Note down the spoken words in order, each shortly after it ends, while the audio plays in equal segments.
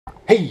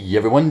Hey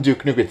everyone,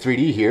 Duke Nukem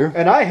 3D here,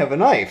 And I have a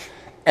knife.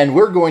 and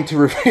we're going to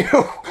review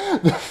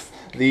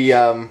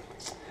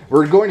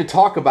we're going to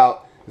talk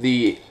about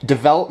the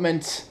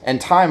development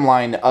and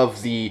timeline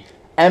of the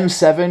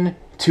M7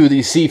 to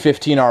the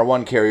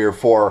C-15R1 carrier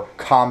for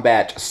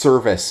combat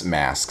service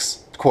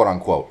masks, quote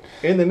unquote.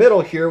 In the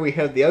middle here, we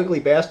have the ugly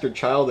bastard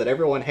child that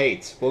everyone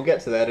hates. We'll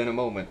get to that in a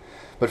moment.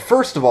 But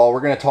first of all,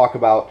 we're going to talk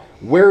about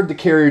where the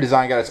carrier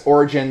design got its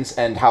origins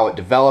and how it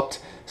developed.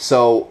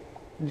 So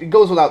it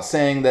goes without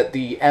saying that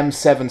the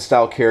M7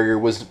 style carrier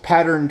was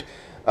patterned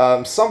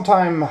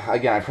sometime,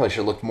 again, I probably should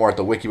have looked more at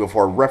the wiki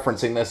before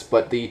referencing this,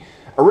 but the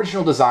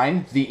original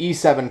design, the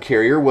E7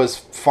 carrier,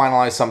 was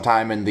finalized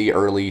sometime in the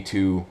early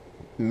to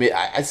mid,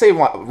 I'd say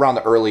around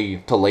the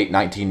early to late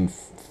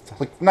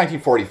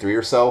 1943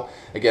 or so.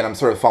 Again, I'm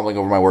sort of fumbling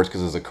over my words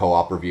because it's a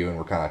co-op review and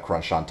we're kind of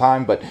crunched on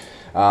time, but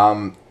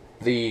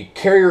the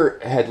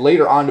carrier had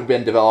later on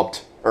been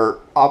developed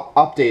or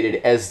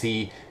updated as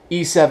the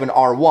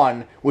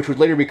E7R1, which would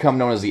later become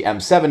known as the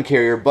M7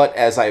 carrier, but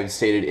as I've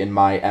stated in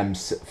my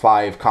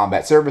M5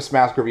 combat service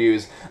mask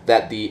reviews,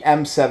 that the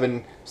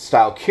M7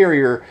 style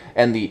carrier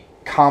and the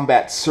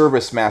combat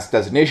service mask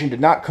designation did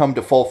not come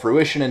to full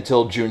fruition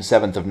until June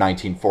 7th of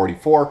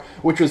 1944,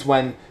 which was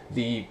when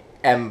the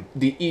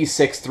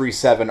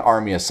E637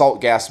 Army assault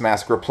gas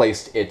mask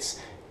replaced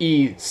its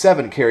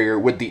E7 carrier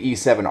with the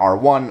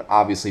E7R1,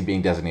 obviously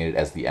being designated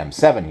as the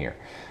M7 here.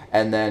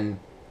 And then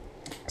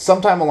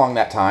sometime along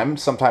that time,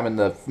 sometime in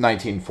the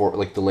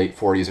the late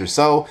 40s or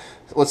so,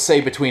 let's say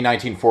between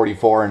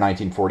 1944 and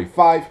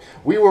 1945,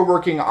 we were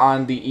working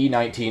on the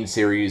E19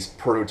 series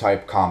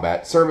prototype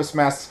combat service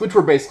masks, which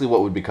were basically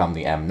what would become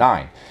the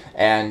M9.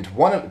 And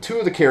two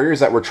of the carriers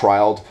that were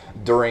trialed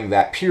during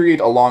that period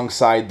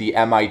alongside the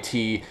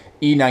MIT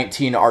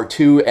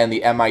E19R2 and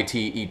the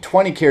MIT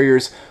E20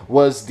 carriers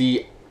was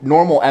the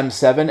normal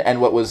M7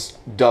 and what was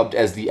dubbed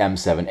as the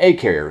M7A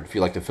carrier. If you'd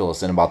like to fill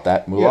us in about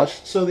that, Moulage.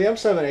 Yes, so the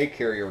M7A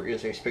carrier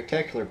is a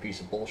spectacular piece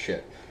of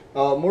bullshit.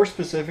 More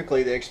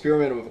specifically, they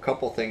experimented with a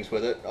couple things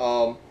with it.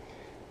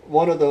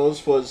 One of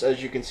those was,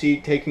 as you can see,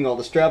 taking all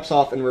the straps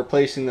off and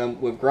replacing them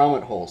with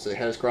grommet holes. It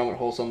has grommet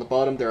holes on the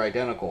bottom, they're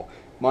identical.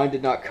 Mine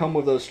did not come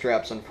with those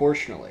straps,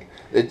 unfortunately.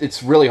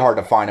 It's really hard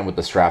to find them with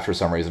the straps for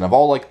some reason.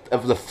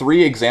 Of the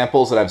three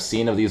examples that I've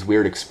seen of these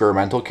weird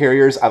experimental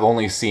carriers, I've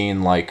only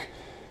seen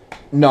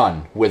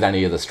none with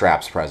any of the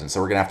straps present,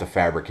 so we're going to have to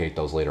fabricate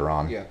those later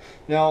on. Yeah.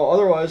 Now,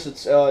 otherwise,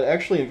 it's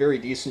actually in very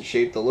decent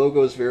shape. The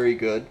logo is very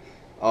good.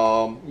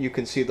 You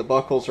can see the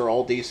buckles are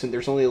all decent.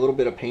 There's only a little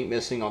bit of paint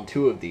missing on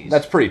two of these.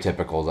 That's pretty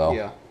typical, though.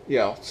 Yeah.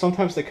 Yeah,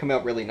 sometimes they come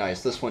out really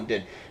nice. This one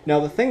did. Now,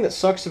 the thing that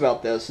sucks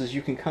about this is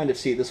you can kind of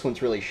see this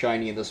one's really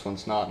shiny and this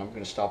one's not, and I'm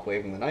going to stop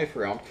waving the knife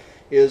around,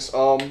 is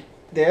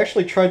they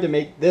actually tried to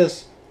make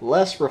this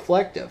less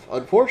reflective.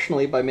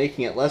 Unfortunately, by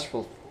making it less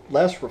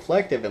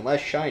reflective and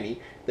less shiny,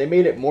 they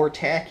made it more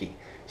tacky.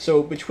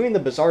 So between the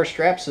bizarre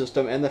strap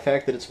system and the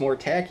fact that it's more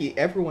tacky,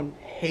 everyone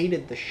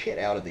hated the shit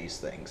out of these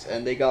things,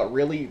 and they got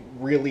really,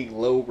 really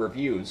low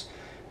reviews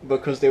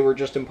because they were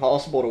just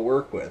impossible to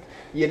work with.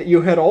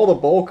 You had all the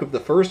bulk of the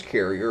first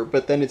carrier,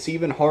 but then it's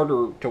even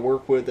harder to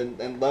work with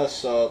and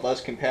less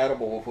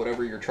compatible with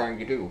whatever you're trying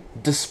to do.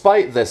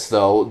 Despite this,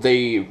 though,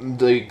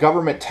 the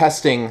government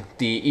testing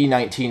the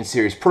E19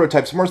 series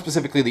prototypes, more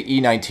specifically the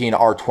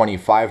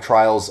E19R25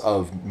 trials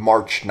of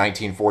March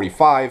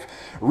 1945,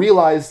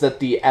 realized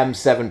that the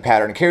M7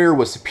 pattern carrier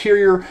was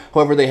superior.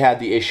 However, they had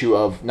the issue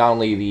of not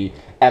only the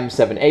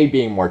M7A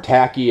being more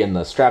tacky and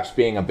the straps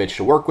being a bitch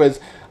to work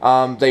with,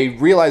 they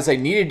realized they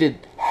needed to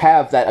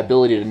have that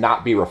ability to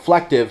not be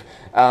reflective,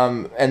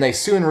 and they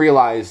soon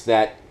realized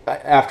that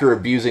after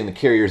abusing the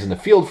carriers in the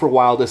field for a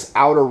while, this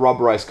outer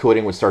rubberized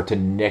coating would start to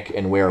nick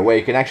and wear away.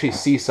 You can actually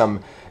see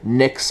some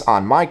nicks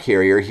on my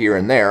carrier here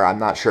and there. I'm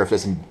not sure if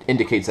this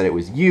indicates that it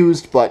was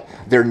used, but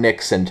they're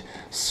nicks and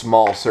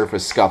small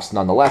surface scuffs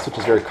nonetheless, which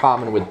is very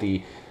common with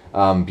the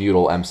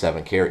butyl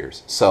M7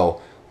 carriers. So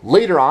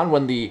later on,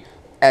 when the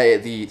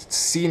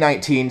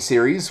C19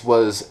 series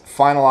was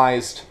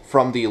finalized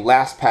from the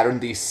last pattern,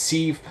 the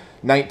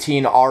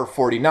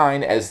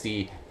C19R49, as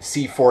the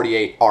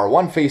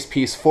C48R1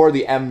 facepiece for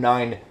the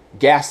M9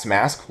 gas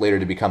mask, later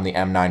to become the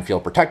M9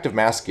 field protective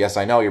mask. Yes,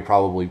 I know you're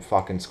probably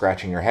fucking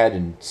scratching your head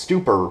in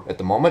stupor at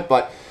the moment,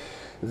 but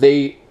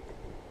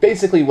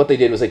basically what they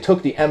did was they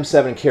took the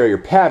M7 carrier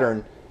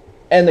pattern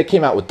and they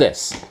came out with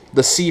this,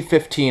 the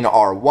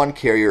C15R1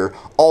 carrier,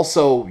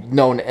 also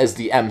known as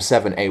the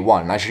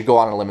M7A1. And I should go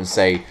on a limb and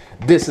say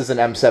this is an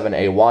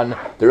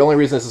M7A1. The only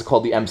reason this is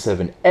called the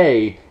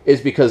M7A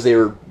is because they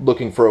were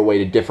looking for a way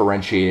to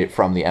differentiate it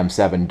from the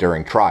M7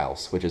 during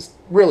trials, which is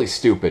really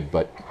stupid,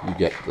 but you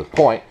get the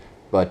point.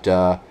 But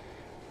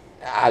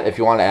if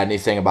you want to add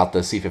anything about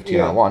the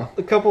C15R1. Yeah,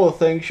 a couple of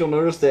things. You'll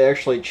notice they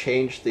actually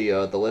changed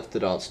the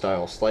lifted out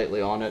style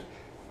slightly on it.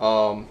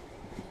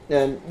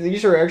 And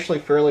these are actually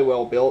fairly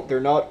well built. They're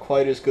not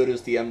quite as good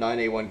as the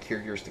M9A1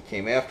 carriers that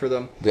came after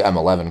them. The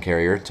M11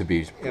 carrier, to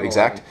be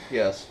exact.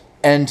 Yes.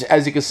 And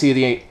as you can see,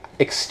 the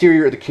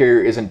exterior of the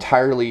carrier is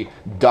entirely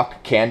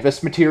duck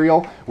canvas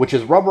material, which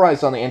is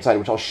rubberized on the inside,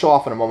 which I'll show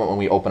off in a moment when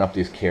we open up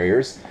these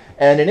carriers.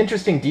 And an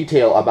interesting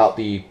detail about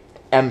the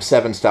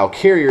M7 style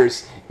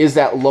carriers is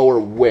that lower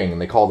wing.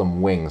 They call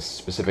them wings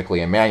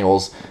specifically in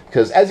manuals,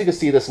 because as you can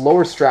see, this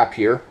lower strap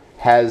here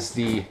has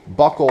the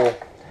buckle.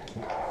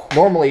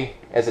 Normally,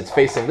 as it's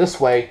facing this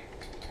way,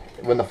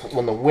 when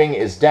the wing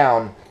is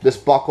down, this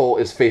buckle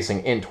is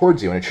facing in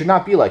towards you, and it should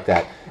not be like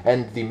that.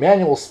 And the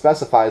manual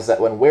specifies that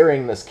when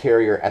wearing this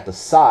carrier at the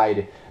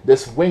side,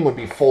 this wing would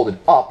be folded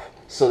up,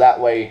 so that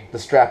way the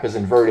strap is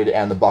inverted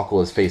and the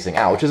buckle is facing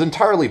out, which is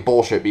entirely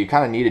bullshit, but you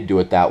kind of need to do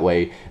it that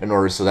way in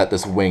order so that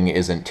this wing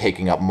isn't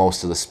taking up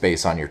most of the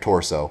space on your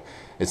torso.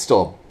 It's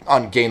still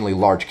an ungainly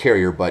large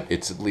carrier, but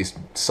it's at least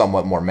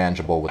somewhat more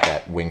manageable with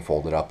that wing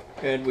folded up.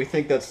 And we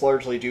think that's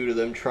largely due to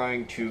them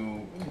trying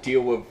to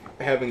deal with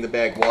having the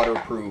bag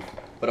waterproof,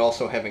 but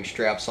also having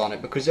straps on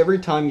it, because every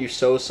time you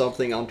sew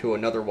something onto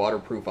another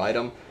waterproof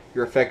item,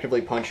 you're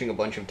effectively punching a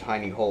bunch of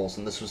tiny holes,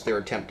 and this was their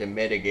attempt to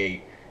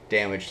mitigate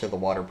damage to the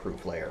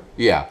waterproof layer.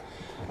 Yeah.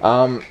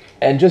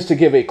 And just to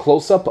give a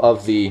close-up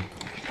of the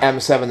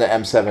M7 to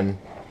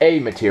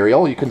M7A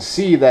material, you can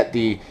see that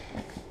the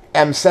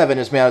M7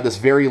 is made out of this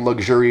very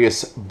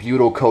luxurious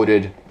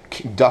butyl-coated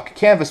duck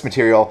canvas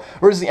material,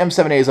 whereas the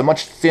M7A is a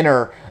much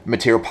thinner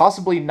material,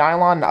 possibly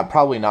nylon,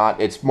 probably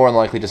not. It's more than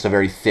likely just a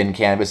very thin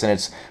canvas, and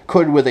it's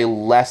coated with a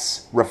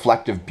less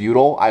reflective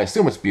butyl. I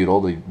assume it's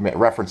butyl. The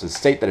references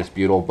state that it's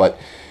butyl, but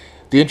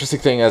the interesting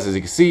thing, as you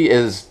can see,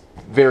 is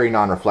very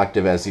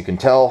non-reflective, as you can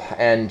tell,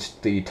 and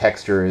the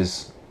texture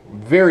is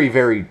very,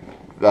 very,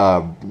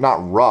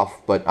 not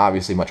rough, but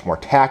obviously much more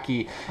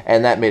tacky,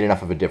 and that made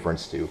enough of a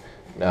difference to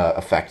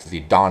affect the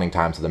donning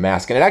times of the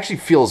mask. And it actually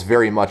feels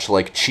very much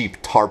like cheap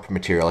tarp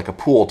material, like a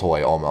pool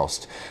toy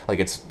almost. Like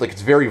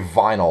it's very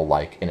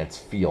vinyl-like in its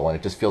feel, and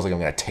it just feels like I'm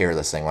going to tear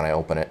this thing when I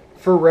open it.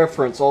 For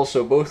reference,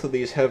 also, both of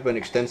these have been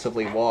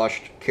extensively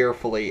washed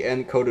carefully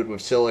and coated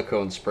with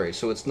silicone spray,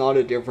 so it's not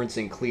a difference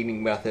in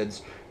cleaning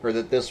methods or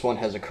that this one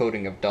has a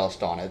coating of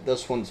dust on it.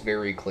 This one's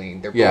very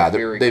clean. They're both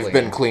very clean. They've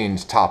been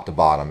cleaned top to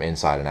bottom,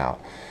 inside and out.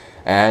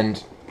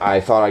 And I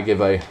thought I'd give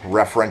a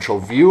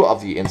referential view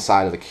of the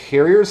inside of the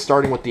carriers,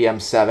 starting with the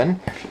M7.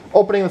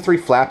 Opening the three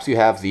flaps, you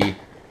have the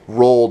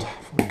rolled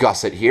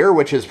gusset here,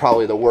 which is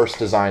probably the worst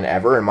design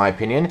ever, in my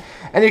opinion.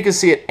 And you can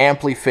see it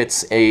amply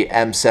fits a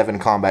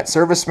M7 combat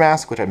service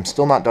mask, which I'm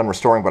still not done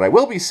restoring, but I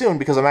will be soon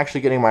because I'm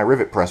actually getting my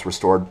rivet press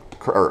restored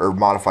or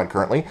modified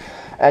currently.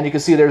 And you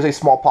can see there's a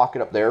small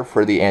pocket up there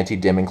for the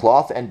anti-dimming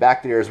cloth, and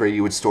back there is where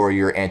you would store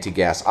your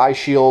anti-gas eye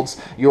shields,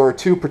 your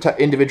two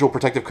individual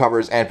protective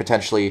covers, and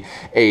potentially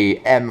a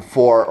M4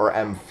 or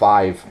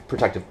M5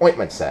 protective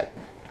ointment set.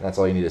 And that's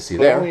all you need to see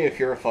there. Only if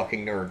you're a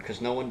fucking nerd,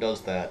 because no one does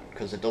that,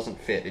 because it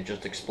doesn't fit. It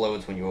just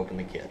explodes when you open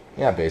the kit.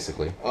 Yeah,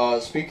 basically.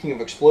 Speaking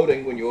of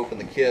exploding when you open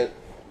the kit,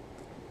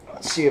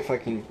 let's see if I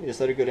can... Is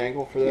that a good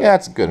angle for that? Yeah,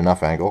 it's a good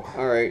enough angle.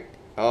 Alright.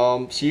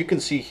 So you can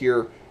see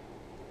here...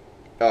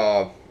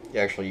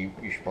 Actually, you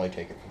should probably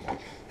take it from there.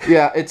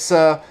 Yeah, it's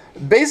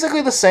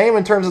basically the same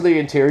in terms of the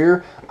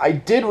interior. I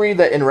did read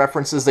that in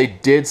references they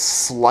did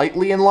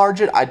slightly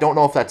enlarge it. I don't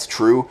know if that's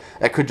true.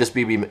 That could just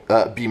be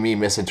me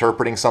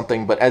misinterpreting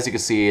something. But as you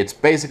can see, it's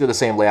basically the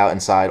same layout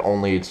inside,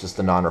 only it's just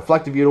a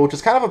non-reflective butyl, which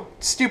is kind of a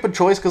stupid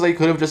choice because they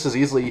could have just as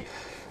easily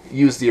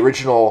used the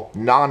original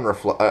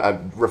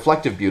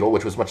reflective butyl,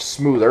 which was much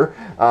smoother,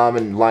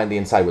 and lined the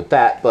inside with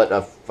that, but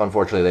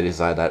unfortunately they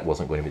decided that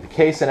wasn't going to be the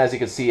case. And as you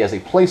can see, as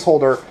a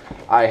placeholder,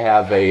 I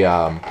have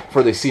a,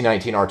 for the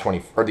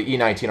C19R20, or the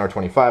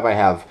E19R25, I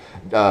have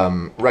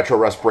retro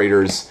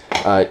respirators,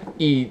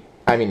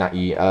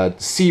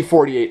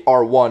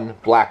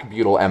 C48R1 black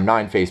butyl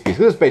M9 face piece.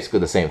 This is basically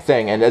the same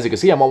thing, and as you can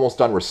see, I'm almost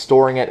done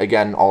restoring it.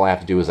 Again, all I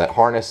have to do is that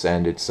harness,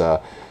 and it's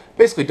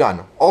basically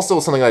done.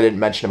 Also, something I didn't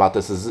mention about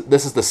this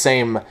is the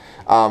same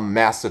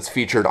mask that's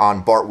featured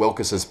on Bart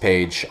Wilkes's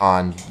page,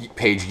 on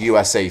page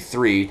USA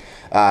 3,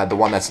 the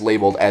one that's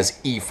labeled as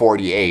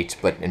E48,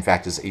 but in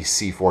fact is a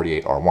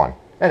C48R1.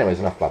 Anyways,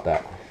 enough about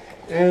that.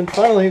 And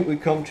finally, we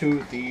come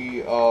to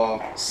the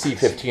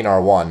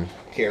C15R1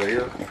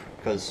 carrier,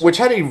 which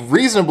had a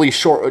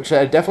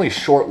definitely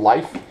short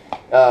life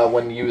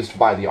when used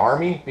by the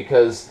Army,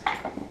 because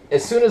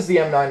as soon as the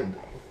M9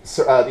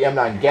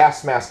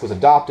 gas mask was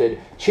adopted,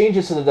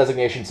 changes to the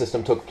designation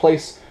system took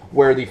place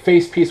where the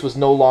face piece was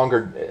no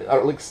longer,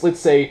 let's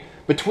say,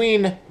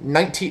 between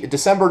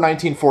December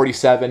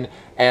 1947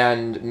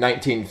 and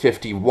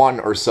 1951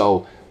 or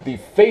so, the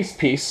face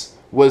piece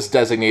was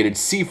designated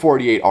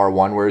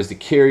C48R1, whereas the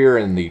carrier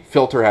and the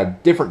filter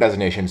had different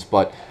designations.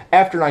 But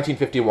after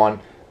 1951,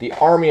 the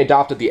Army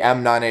adopted the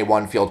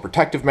M9A1 field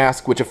protective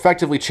mask, which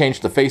effectively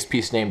changed the face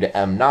piece name to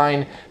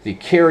M9. The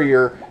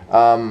carrier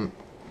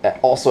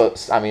also,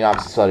 I mean,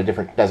 obviously still had a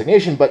different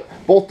designation, but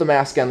both the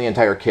mask and the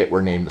entire kit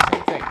were named the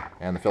same thing.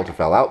 And the filter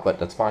fell out, but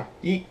that's fine.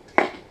 Yeet.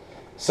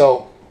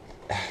 So,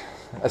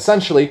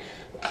 essentially,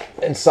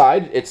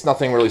 inside, it's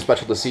nothing really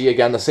special to see.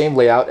 Again, the same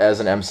layout as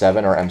an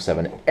M7 or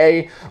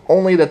M7A,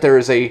 only that there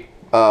is a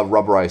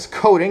rubberized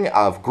coating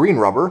of green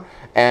rubber,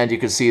 And you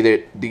can see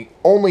that the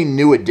only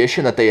new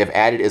addition that they have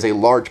added is a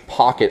large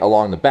pocket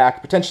along the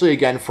back, potentially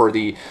again for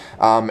the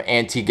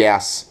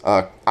anti-gas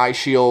eye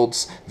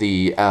shields,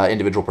 the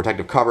individual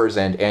protective covers,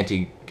 and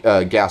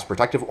anti-gas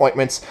protective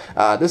ointments.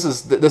 This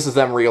is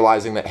them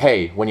realizing that,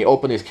 hey, when you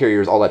open these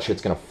carriers, all that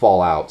shit's going to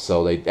fall out.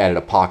 So they added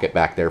a pocket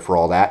back there for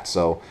all that.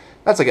 So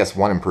that's, I guess,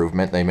 one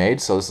improvement they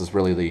made. So this is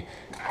really the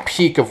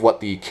peak of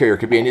what the carrier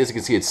could be. And as you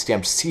can see, it's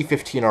stamped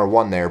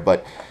C-15R1 there,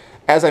 but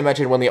as I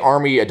mentioned, when the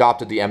Army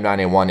adopted the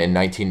M9A1 in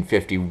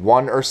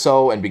 1951 or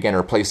so and began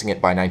replacing it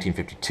by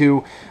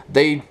 1952,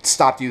 they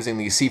stopped using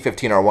the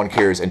C-15R1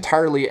 carriers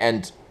entirely,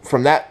 and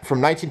from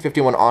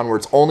 1951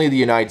 onwards, only the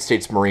United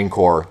States Marine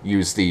Corps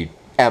used the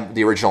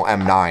original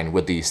M9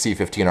 with the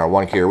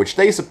C-15R1 carrier, which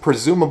they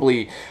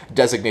presumably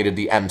designated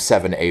the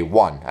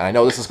M7A1. And I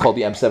know this is called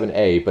the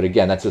M7A, but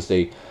again, that's just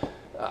a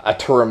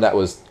term that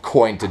was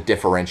coined to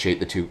differentiate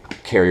the two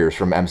carriers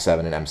from M7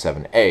 and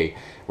M7A.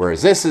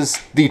 Whereas this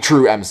is the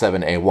true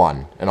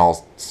M7A1, in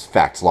all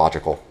facts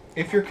logical.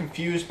 If you're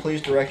confused,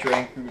 please direct your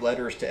angry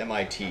letters to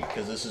MIT,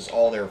 because this is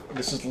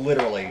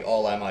literally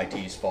all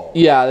MIT's fault.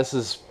 Yeah, this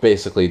is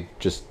basically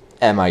just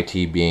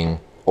MIT being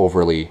a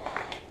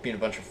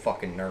bunch of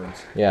fucking nerds.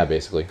 Yeah,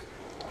 basically.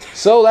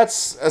 So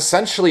that's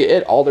essentially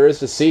it, all there is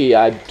to see.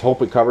 I hope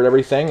we covered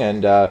everything,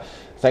 and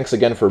thanks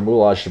again for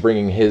Moulage to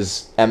bringing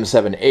his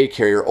M7A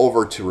carrier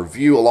over to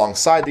review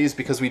alongside these,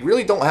 because we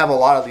really don't have a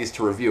lot of these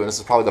to review, and this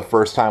is probably the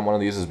first time one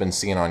of these has been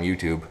seen on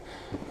YouTube.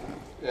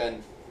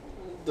 And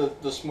the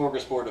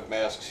smorgasbord of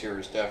masks here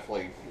is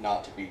definitely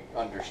not to be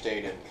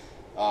understated.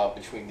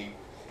 Between the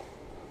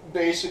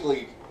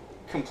basically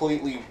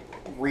completely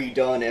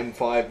redone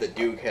M5 that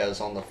Duke has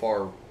on the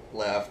far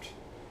left,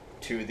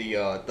 to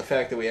the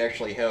fact that we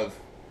actually have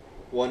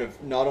one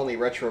of not only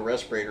retro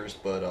respirators,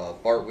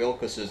 but Bart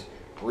Wilkes's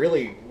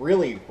really,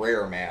 really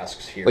rare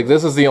masks here. Like,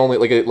 this is the only,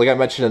 like I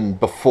mentioned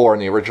before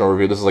in the original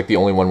review, this is like the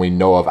only one we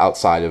know of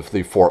outside of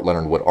the Fort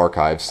Leonard Wood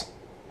archives.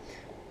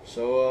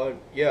 So,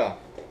 yeah.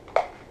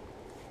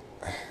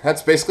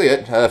 That's basically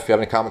it. If you have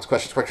any comments,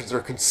 questions, corrections,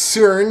 or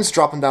concerns,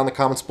 drop them down in the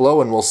comments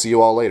below, and we'll see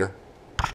you all later.